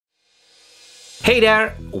Hey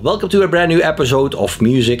there, welcome to a brand new episode of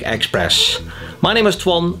Muzikxpress. My name is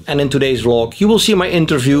Twan and in today's vlog you will see my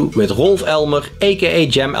interview with Rolf Ellmer, aka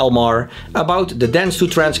Jam Elmar, about the dance to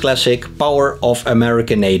trance classic Power of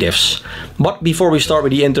American Natives. But before we start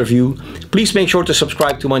with the interview, please make sure to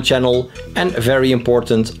subscribe to my channel and very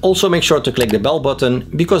important, also make sure to click the bell button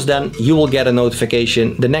because then you will get a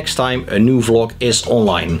notification the next time a new vlog is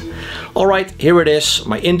online. Alright, here it is,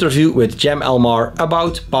 my interview with Jam Elmar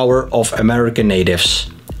about Power of American Natives.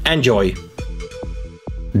 Enjoy!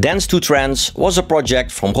 Dance to Trance was a project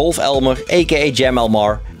from Rolf Ellmer, aka Jam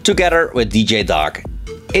Elmar, together with DJ Dag.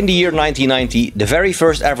 In the year 1990, the very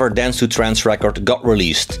first ever Dance to Trance record got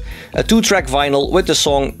released. A 2-track vinyl with the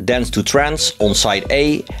song Dance to Trance on side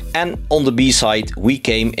A and on the B side We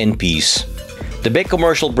Came in Peace. The big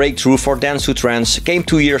commercial breakthrough for Dance to Trance came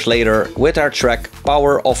 2 years later with their track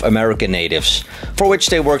Power of American Natives, for which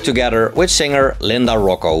they worked together with singer Linda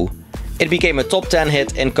Rocco. It became a top 10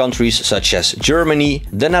 hit in countries such as Germany,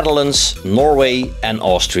 the Netherlands, Norway and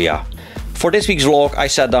Austria. For this week's vlog I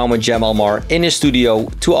sat down with Jam Elmar in his studio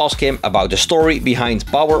to ask him about the story behind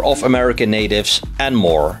Power of American Natives and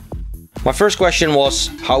more. My first question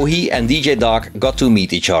was how he and DJ Dag got to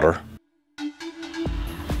meet each other.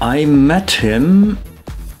 I met him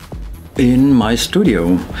in my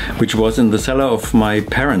studio, which was in the cellar of my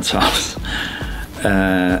parents' house.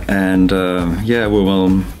 Yeah, we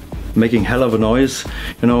were making hell of a noise.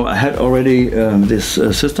 You know, I had already this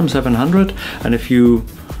System 700 and a few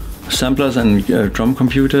samplers and drum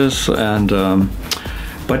computers, and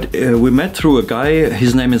but we met through a guy.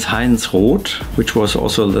 His name is Heinz Roth, which was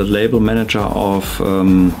also the label manager of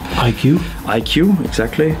IQ. IQ,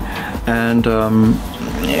 exactly. And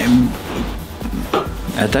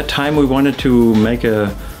at that time we wanted to make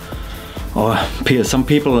some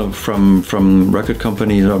people from record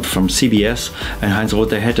companies, from CBS and Heinz Roth,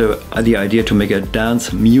 they had the idea to make a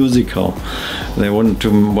dance musical. They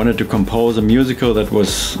wanted to compose a musical that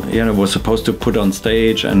was, you know, was supposed to put on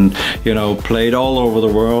stage and, you know, played all over the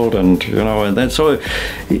world, and you know, and then so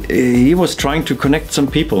he was trying to connect some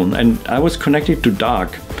people, and I was connected to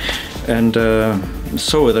Dag, and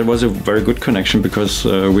so that was a very good connection because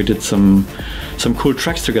we did some cool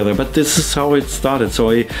tracks together. But this is how it started.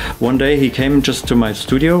 So one day he came just to my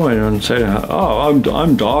studio and said, "Oh,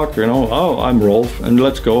 I'm Dag, you know. Oh, I'm Rolf, and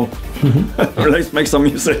let's go. Let's make some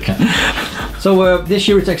music." So this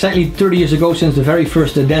year it's exactly 30 years ago since the very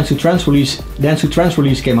first Dance to Trance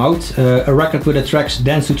release came out. A record with the tracks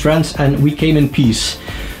Dance to Trance and We Came in Peace.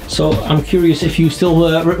 So I'm curious if you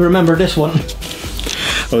still remember this one.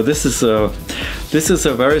 Oh, this is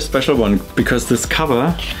a very special one because this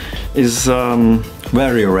cover is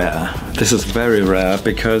very rare. This is very rare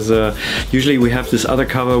because usually we have this other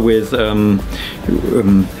cover with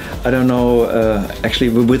I don't know, actually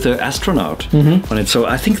with the astronaut on it. So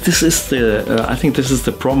I think this is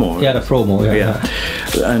the promo. Yeah, the promo. Yeah.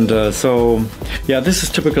 And so yeah, this is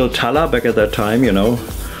typical Tala back at that time. You know,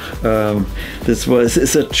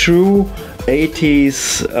 it's a true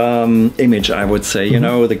 80s image, I would say. You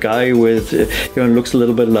know, the guy with, you know, looks a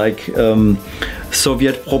little bit like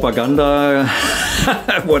Soviet propaganda,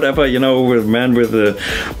 whatever. You know, with man with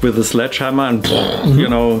a sledgehammer and you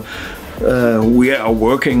know, we are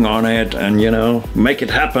working on it and, you know, make it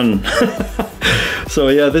happen. So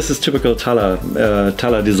yeah, this is typical Tala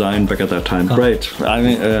design back at that time. Great. I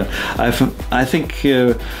mean, I think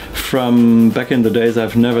from back in the days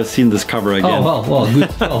I've never seen this cover again. Oh well, good.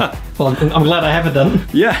 Well, I'm glad I have it then.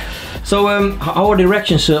 Yeah. So how are the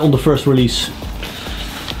reactions on the first release?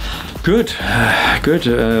 Good, good.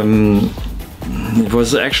 It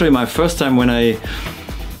was actually my first time when I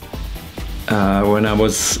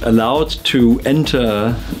was allowed to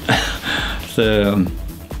enter the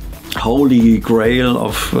holy grail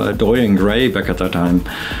of Dorian Gray back at that time.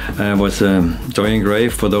 Was Dorian Gray,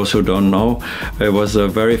 for those who don't know, it was a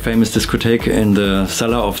very famous discotheque in the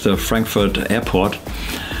cellar of the Frankfurt airport,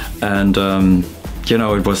 and you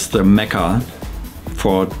know, it was the mecca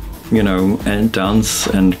for, you know, and dance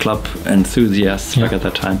and club enthusiasts back at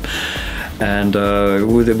that time. And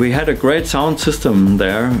we had a great sound system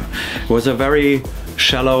there. It was a very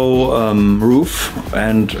shallow roof,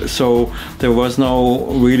 and so there was no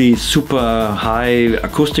really super high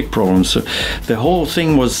acoustic problems. The whole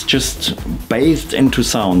thing was just bathed into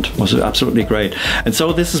sound. It was absolutely great. And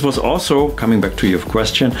so this was also, coming back to your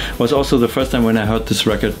question, was also the first time when I heard this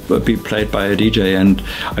record be played by a DJ, and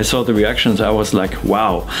I saw the reactions. I was like,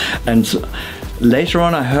 wow. And later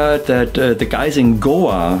on I heard that the guys in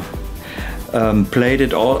Goa played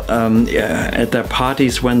it all at their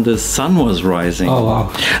parties when the sun was rising. Oh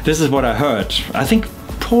wow. This is what I heard. I think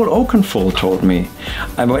Paul Oakenfold told me,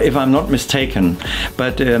 if I'm not mistaken.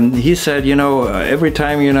 But he said, you know, every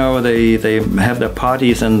time, you know, they have their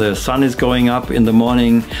parties and the sun is going up in the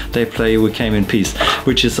morning, they play We Came in Peace,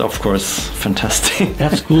 which is of course fantastic.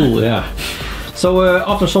 That's cool, yeah. So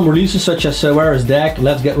after some releases such as Where is Dag,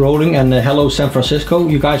 Let's Get Rolling and Hello San Francisco,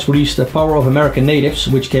 you guys released The Power of American Natives,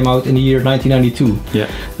 which came out in the year 1992. Yeah.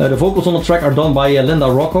 The vocals on the track are done by Linda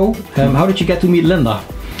Rocco. How did you get to meet Linda?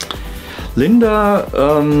 Linda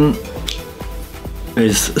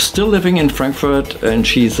is still living in Frankfurt and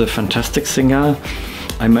she's a fantastic singer.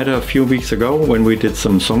 I met her a few weeks ago when we did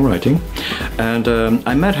some songwriting, and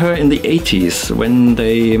I met her in the 80s when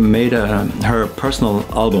they made her personal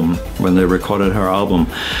album, when they recorded her album.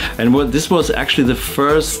 And this was actually the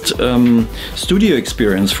first studio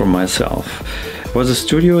experience for myself. It was a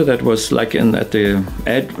studio that was like at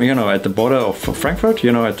the border of Frankfurt,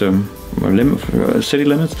 you know, at the city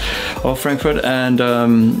limits of Frankfurt, and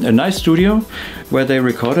a nice studio where they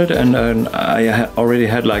recorded, and I already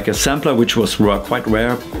had like a sampler which was quite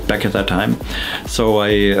rare back at that time, so I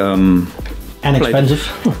and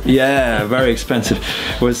expensive. Yeah, very expensive.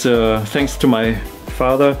 It was thanks to my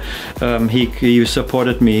father. He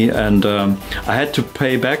supported me, and I had to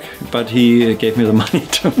pay back, but he gave me the money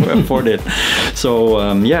to afford it. So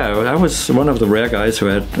yeah, I was one of the rare guys who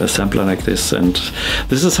had a sampler like this, and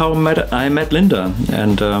this is how I met Linda,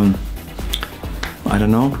 and I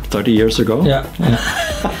don't know, 30 years ago. Yeah.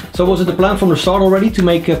 So was it the plan from the start already to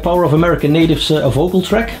make Power of American Natives a vocal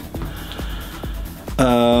track?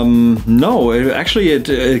 No, it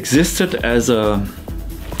existed as a.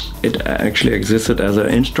 It actually existed as an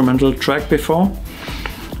instrumental track before,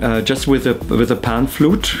 just with a pan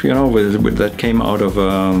flute, you know, that came out of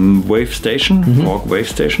a wave station, Moog wave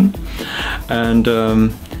station, and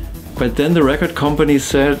but then the record company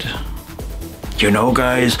said, you know,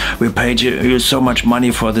 guys, we paid you so much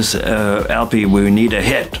money for this LP, we need a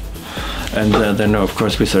hit. And then of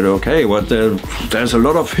course we said, okay, well, there's a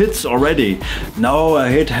lot of hits already. Now a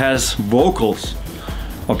hit has vocals.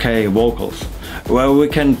 Okay, vocals. Well, we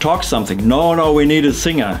can talk something. No, we need a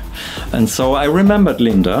singer. And so I remembered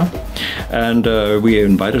Linda, and we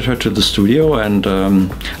invited her to the studio, and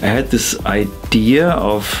I had this idea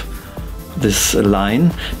of this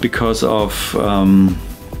line because of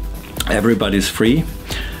Everybody's Free.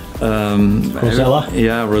 Rosella?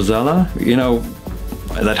 Yeah, Rosella. You know,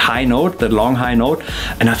 that high note, that long high note,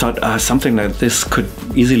 and I thought something like this could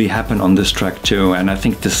easily happen on this track too, and I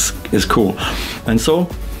think this is cool. And so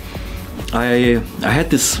I had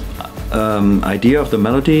this idea of the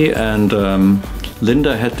melody, and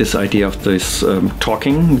Linda had this idea of this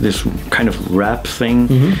talking, this kind of rap thing.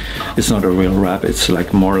 It's not a real rap, it's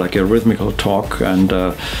like more like a rhythmical talk, and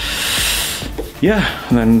yeah,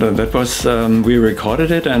 and that was, we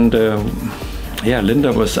recorded it, and yeah,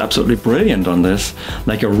 Linda was absolutely brilliant on this,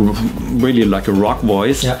 like really like a rock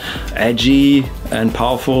voice, yeah. Edgy and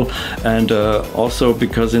powerful, and also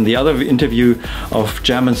because in the other interview of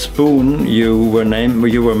Jam and Spoon, you were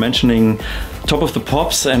mentioning Top of the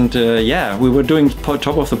Pops, and yeah, we were doing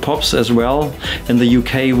Top of the Pops as well in the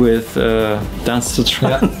UK with Dance to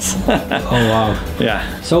Trance. Yeah. Oh wow! Yeah.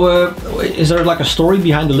 So is there like a story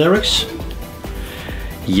behind the lyrics?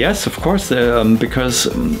 Yes, of course, because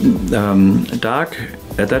Dag,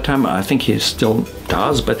 at that time, I think he still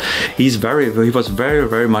does, but he was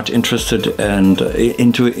very much interested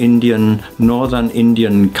into northern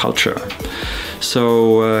Indian culture.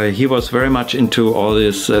 So he was very much into all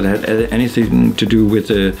this that had anything to do with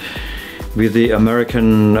the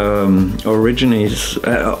American origines.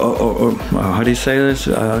 How do you say this?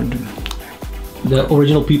 The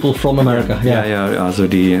original people from America. Yeah, also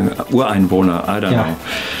die Ureinwohner, I don't know.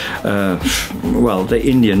 Well,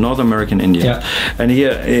 the North American Indian. Yeah. And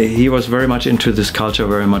he was very much into this culture,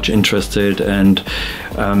 very much interested, and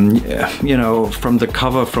you know, from the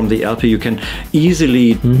cover, from the LP, you can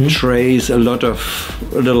easily trace a lot of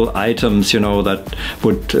little items, you know, that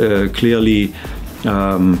would clearly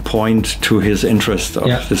point to his interest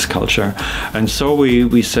of this culture. And so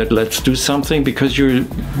we said, let's do something, because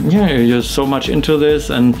you're so much into this,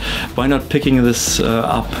 and why not picking this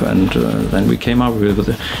up? And then we came up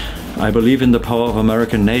with I believe in the power of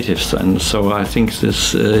American natives, and so I think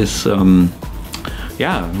this is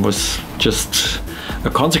was just a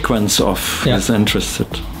consequence of his interest.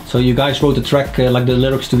 So you guys wrote the track, like the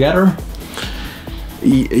lyrics together?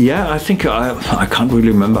 Yeah, I think I can't really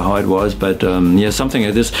remember how it was, but yeah, something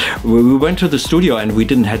like this. We went to the studio and we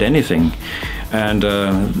didn't have anything, and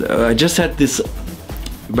I just had this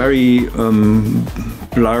very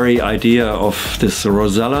blurry idea of this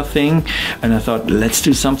Rosella thing, and I thought, let's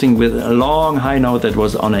do something with a long high note that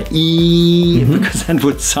was on an E, because that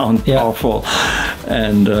would sound powerful.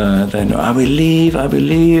 And then I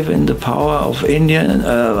believe in the power of Indian,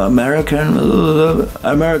 American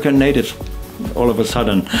native, all of a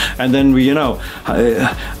sudden. And then we,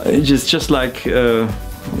 just like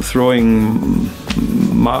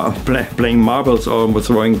playing marbles or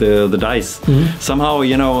throwing the dice. Somehow,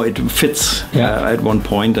 it fits at one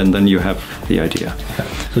point, and then you have the idea.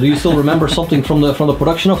 So do you still remember something from the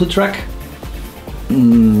production of the track?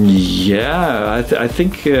 I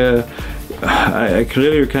think I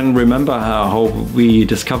clearly can remember how we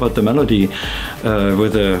discovered the melody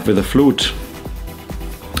with a flute,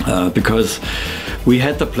 because we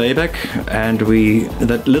had the playback and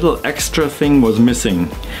that little extra thing was missing.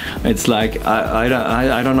 It's like,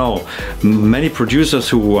 I don't know, many producers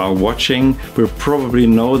who are watching will probably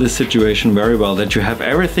know this situation very well, that you have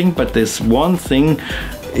everything, but this one thing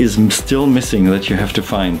is still missing that you have to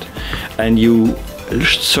find. And you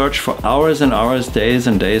search for hours and hours, days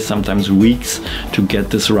and days, sometimes weeks to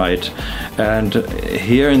get this right. And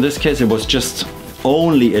here in this case it was just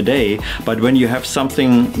only a day, but when you have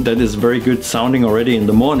something that is very good sounding already in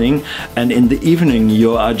the morning, and in the evening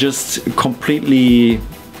you are just completely,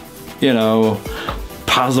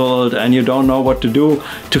 puzzled, and you don't know what to do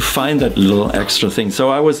to find that little extra thing.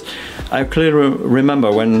 So I clearly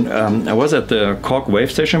remember when I was at the Cork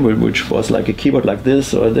Wave Station, which was like a keyboard like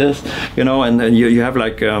this or this, and then you have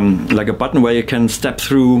like a button where you can step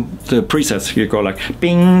through the presets. You go like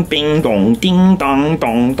bing, bing, dong, ding, dong,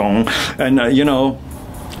 dong, dong, and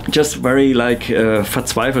just very like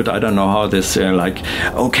verzweifelt. I don't know how this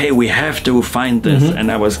okay, we have to find this,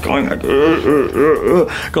 and I was going like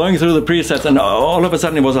going through the presets, and all of a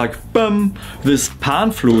sudden it was like boom, this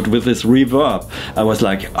pan flute with this reverb. I was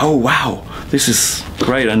like, oh wow, this is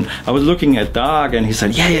great. And I was looking at Dag, and he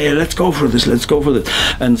said, yeah, let's go for this,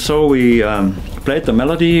 and so we played the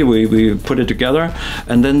melody, we put it together,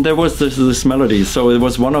 and then there was this melody. So it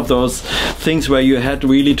was one of those things where you had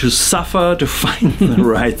really to suffer to find the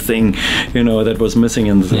right thing, that was missing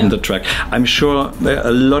in the track. I'm sure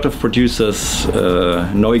a lot of producers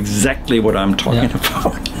know exactly what I'm talking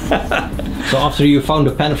about. So after you found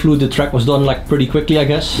the pan flute, the track was done like pretty quickly, I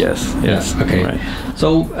guess? Yes. Okay. Right.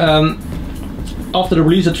 So after the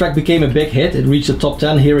release, the track became a big hit. It reached the top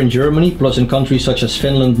 10 here in Germany, plus in countries such as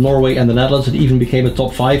Finland, Norway and the Netherlands it even became a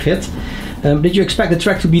top 5 hit. Did you expect the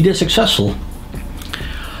track to be this successful?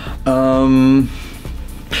 No,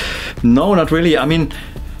 not really. I mean,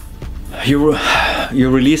 you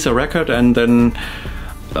release a record and then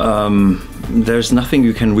there's nothing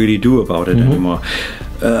you can really do about it anymore.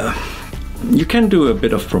 You can do a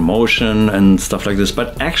bit of promotion and stuff like this,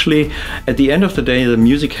 but actually at the end of the day the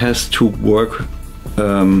music has to work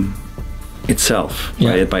itself,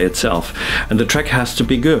 by itself, and the track has to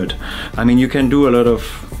be good. I mean, you can do a lot of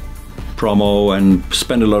promo and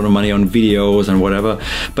spend a lot of money on videos and whatever,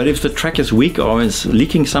 but if the track is weak or is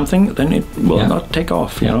leaking something, then it will not take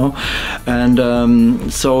off, and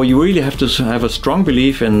so you really have to have a strong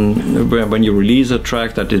belief in when you release a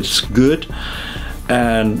track that it's good.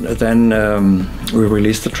 And then we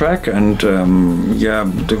released the track, and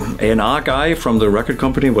the A&R guy from the record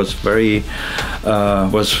company was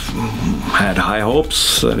had high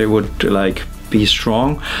hopes that it would be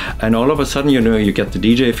strong, and all of a sudden you get the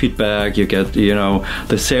DJ feedback, you get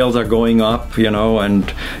the sales are going up,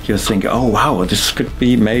 and you think, oh wow, this could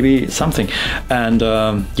be maybe something. And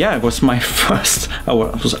it was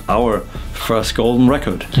our first golden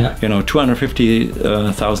record.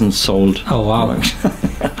 250,000 sold. Oh wow.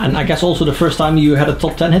 And I guess also the first time you had a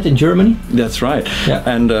top 10 hit in Germany. That's right.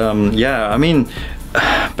 And I mean,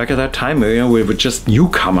 back at that time, we were just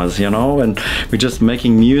newcomers, and we're just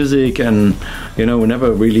making music, and we're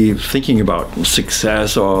never really thinking about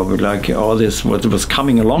success or like all this what was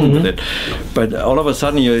coming along with it. But all of a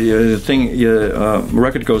sudden, you think your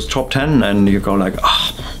record goes top 10, and you go like,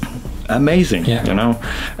 oh, amazing,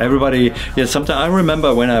 everybody. Sometimes I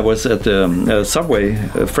remember when I was at the subway,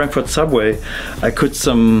 Frankfurt subway, I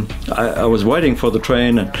was waiting for the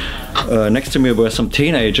train, and next to me were some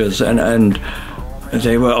teenagers, and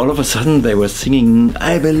they were all of a sudden they were singing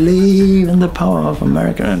 "I Believe in the Power of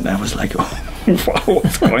America," and I was like, oh, wow,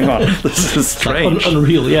 what's going on? This is strange.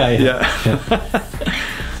 Unreal.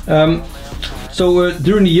 So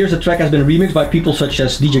during the years, the track has been remixed by people such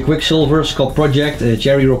as DJ Quicksilver, Scott Project,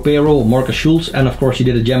 Jerry Ropero, Marcus Schulz, and of course you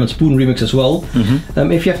did a Jam and Spoon remix as well.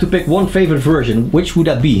 If you have to pick one favorite version, which would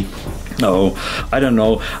that be? Oh, I don't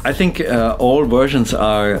know. I think all versions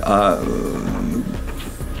are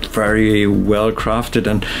very well crafted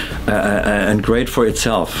and great for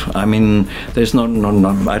itself. I mean, there's no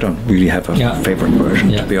I don't really have a favorite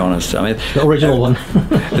version, to be honest. I mean, the original one.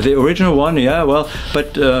 The original one, yeah. Well,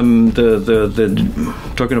 but the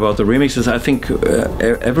talking about the remixes, I think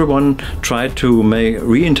everyone tried to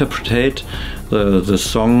reinterpret the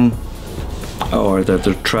song or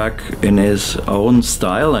the track in his own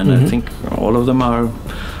style, and I think all of them are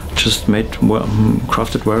just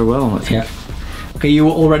crafted very well, I think. Yeah. Okay, you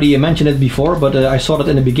already mentioned it before, but I saw that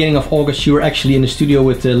in the beginning of August you were actually in the studio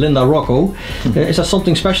with Linda Rocco. Is that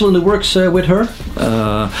something special in the works with her?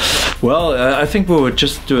 Well, I think we were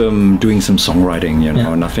just doing some songwriting,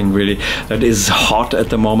 nothing really that is hot at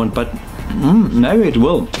the moment, but maybe it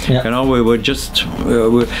will. Yeah. We were just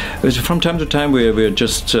from time to time we're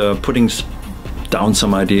just putting down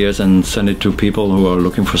some ideas and send it to people who are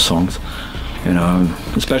looking for songs.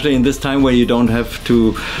 Especially in this time where you don't have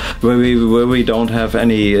to, where we don't have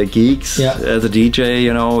any gigs as a DJ.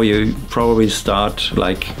 You probably start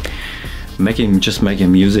like making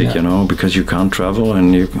music, because you can't travel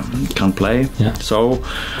and you can't play. Yeah. So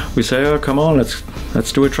we say, oh, come on, let's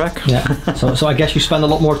do a track. Yeah. So I guess you spend a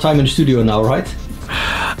lot more time in the studio now, right?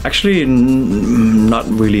 Actually, not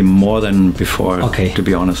really more than before. Okay. To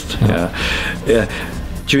be honest. Yeah.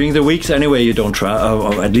 During the weeks, anyway, you don't travel.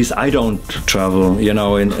 Or at least I don't travel.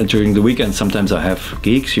 During the weekend, sometimes I have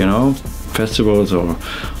gigs. Festivals or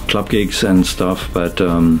club gigs and stuff. But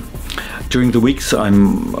during the weeks,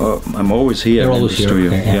 I'm always here. You're always in the here.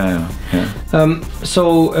 studio. Okay, yeah.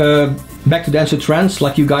 So back to Dance to Trance,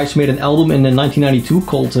 like you guys made an album in 1992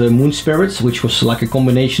 called Moon Spirits, which was like a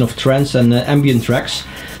combination of trance and ambient tracks.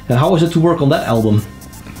 How was it to work on that album?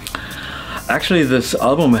 Actually, this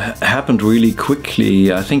album happened really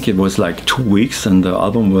quickly. I think it was like 2 weeks, and the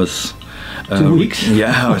album was 2 weeks.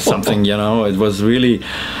 Yeah, or something. It was really,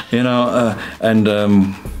 and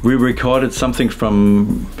we recorded something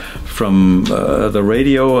from the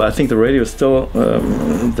radio. I think the radio is still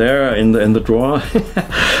there in the drawer,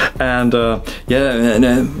 and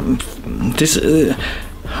this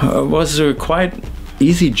was a quite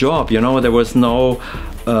easy job. There was no.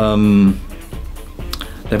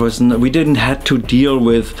 We didn't have to deal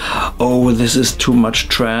with, this is too much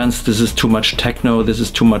trance, this is too much techno, this is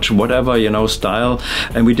too much whatever, style.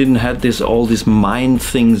 And we didn't have all these mind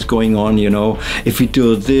things going on, If we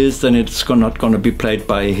do this, then it's not going to be played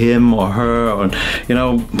by him or her, or,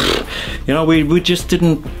 we just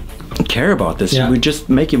didn't care about this. Yeah. We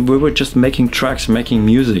were just making tracks, making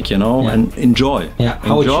music, and enjoy. Yeah,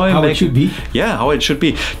 how it should be. Yeah, how it should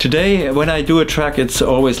be. Today, when I do a track, it's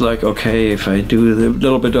always like, okay, if I do a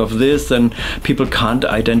little bit of this, then people can't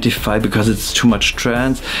identify because it's too much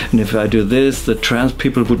trance. And if I do this, the trance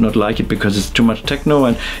people would not like it because it's too much techno.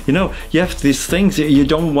 And you have these things. You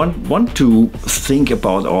don't want to think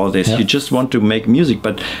about all this. Yeah. You just want to make music.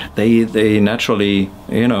 But they naturally,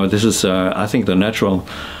 this is I think the natural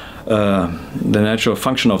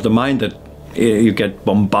function of the mind, that you get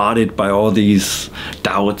bombarded by all these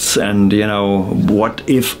doubts and what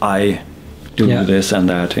if I do this and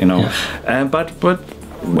that, and but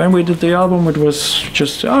when we did the album, it was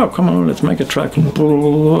just, come on, let's make a track,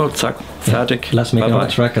 fertig, let's make another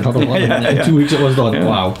track, another one, and in 2 weeks it was done.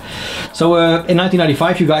 Wow. So in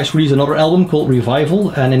 1995 you guys released another album called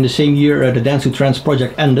Revival, and in the same year the Dance to Trance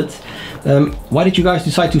project ended. Why did you guys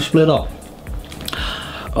decide to split up?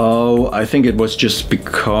 Oh, I think it was just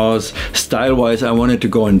because style-wise I wanted to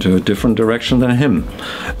go into a different direction than him,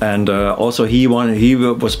 and also he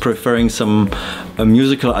was preferring some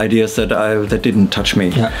musical ideas that didn't touch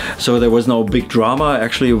me. Yeah. So there was no big drama.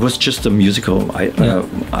 Actually, it was just a musical idea.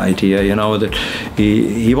 That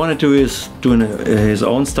he wanted to doing his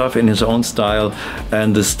own stuff in his own style,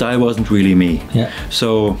 and the style wasn't really me. Yeah.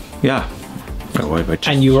 So yeah.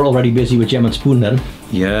 And you were already busy with Jam and Spoon then?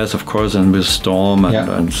 Yes, of course, and with Storm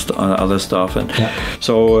and other stuff, and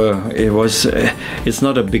so it's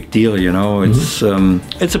not a big deal,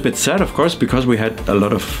 It's a bit sad, of course, because we had a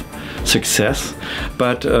lot of success,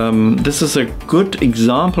 but this is a good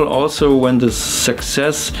example also when the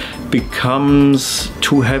success becomes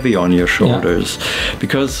too heavy on your shoulders,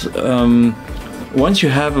 because once you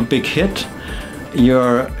have a big hit,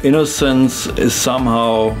 your innocence is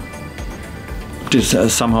somehow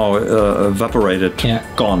evaporated,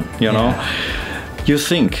 gone, You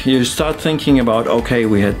start thinking about, okay,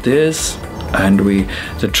 we had this, and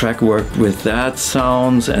the track worked with that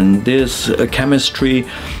sounds and this chemistry,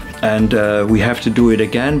 and we have to do it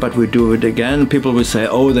again, but we do it again. People will say,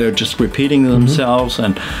 oh, they're just repeating themselves,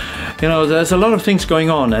 and there's a lot of things going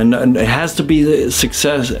on, and it has to be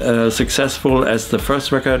successful as the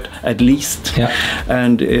first record at least. Yeah.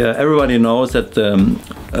 And everybody knows that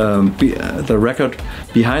the record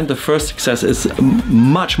behind the first success is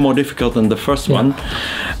much more difficult than the first one,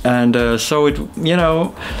 and so it, you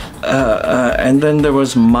know, and then there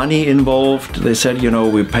was money involved. They said, you know,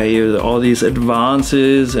 we pay you all these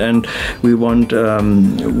advances, and we want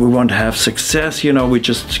to have success. You know, we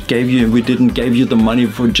didn't give you the money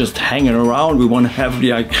for just hanging around. We want to have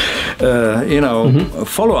like, you know,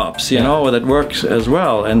 follow-ups. You know, that works as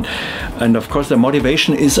well, and of course the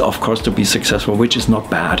motivation is, of course, to be successful, which is not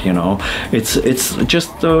bad. You know, it's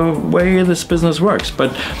just the way this business works.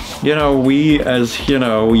 But you know, we as, you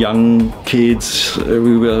know, young kids,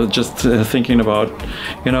 we were just thinking about,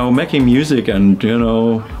 you know, making music, and you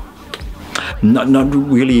know, not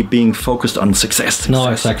really being focused on success. No,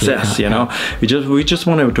 exactly. Success, you know, we just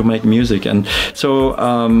wanted to make music, and so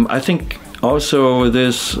I think also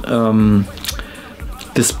this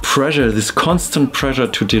pressure, this constant pressure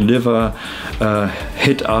to deliver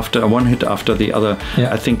one hit after the other,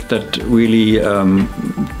 I think that really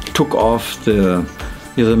took off the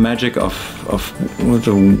magic of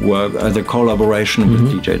the work, the collaboration with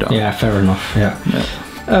DJ Dag. Yeah, fair enough. Yeah.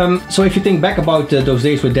 So if you think back about those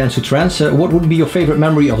days with Dance to Trance, what would be your favorite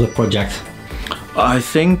memory of the project? I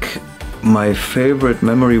think my favorite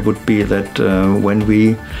memory would be that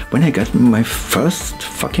when I got my first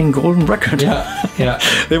fucking golden record. Yeah.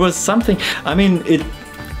 There was something. I mean,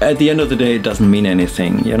 at the end of the day, it doesn't mean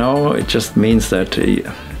anything. You know, it just means that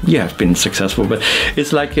you have been successful. But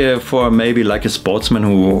it's like for maybe like a sportsman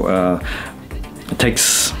who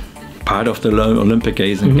takes part of the Olympic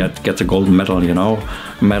Games and gets a golden medal, you know,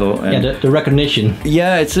 and the recognition.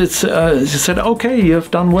 Yeah, it's you said, okay, you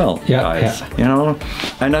have done well, guys. You know,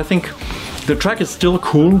 and I think the track is still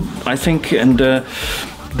cool. I think, and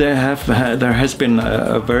there has been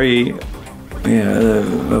a very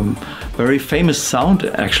very famous sound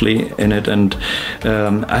actually in it, and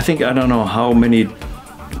I think, I don't know how many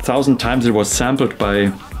thousand times it was sampled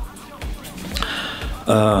by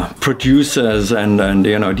producers and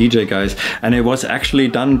you know, DJ guys, and it was actually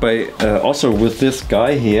done by also with this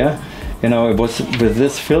guy here. You know, it was with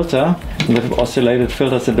this filter, with oscillated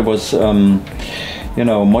filters, and it was you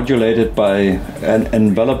know, modulated by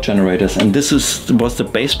envelope generators, and this was the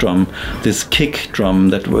bass drum, this kick drum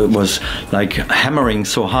that was like hammering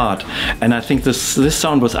so hard, and I think this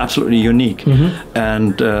sound was absolutely unique,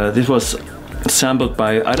 and this was sampled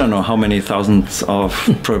by I don't know how many thousands of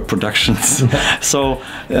productions. So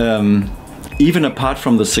even apart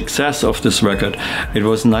from the success of this record, it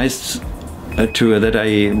was nice that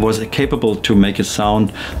I was capable to make a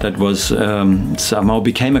sound that was somehow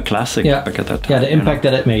became a classic back at that time. Yeah, the impact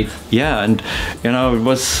that it made. Yeah, and you know,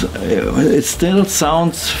 it still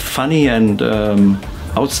sounds funny and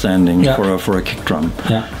outstanding for a kick drum.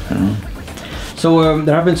 Yeah. You know? So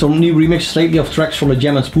there have been some new remixes lately of tracks from the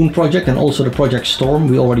Jam and Spoon project and also the project Storm.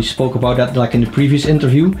 We already spoke about that like in the previous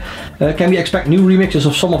interview. Can we expect new remixes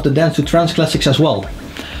of some of the Dance to Trance classics as well?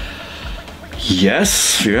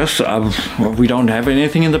 Yes. We don't have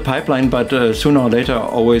anything in the pipeline, but sooner or later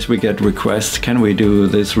always we get requests. Can we do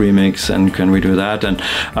this remix and can we do that? And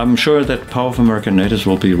I'm sure that Power of American Natives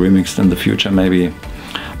will be remixed in the future, maybe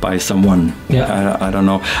by someone. I don't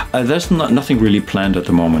know. There's nothing really planned at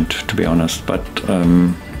the moment, to be honest, but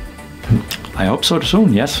I hope so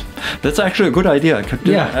soon. Yes, that's actually a good idea. I could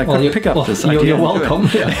pick up this idea. You're welcome.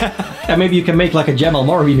 And maybe you can make like a Jam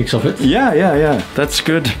Elmar remix of it. Yeah, that's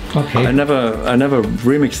good. Okay. I never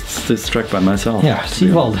remixed this track by myself. Yeah,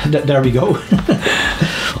 see, well, there we go.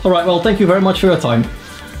 All right, well, thank you very much for your time.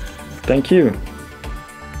 Thank you.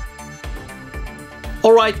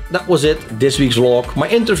 Alright, that was it, this week's vlog, my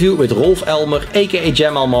interview with Rolf Ellmer, aka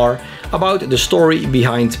Jam Elmar, about the story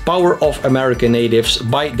behind Power of American Natives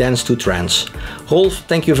by Dance to Trance. Rolf,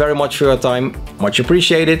 thank you very much for your time, much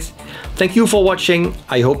appreciated. Thank you for watching,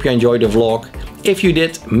 I hope you enjoyed the vlog. If you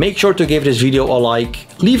did, make sure to give this video a like,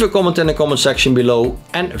 leave a comment in the comment section below,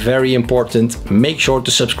 and very important, make sure to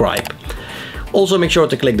subscribe. Also make sure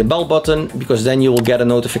to click the bell button, because then you will get a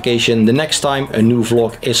notification the next time a new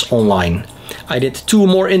vlog is online. I did 2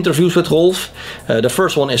 more interviews with Rolf. The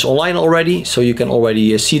first one is online already, so you can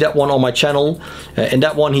already see that one on my channel. In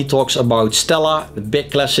that one he talks about Stella, the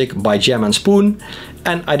big classic by Jam and Spoon.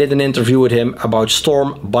 And I did an interview with him about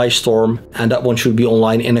Storm by Storm, and that one should be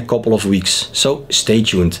online in a couple of weeks. So stay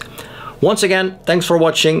tuned. Once again, thanks for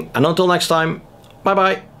watching, and until next time, bye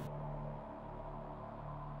bye.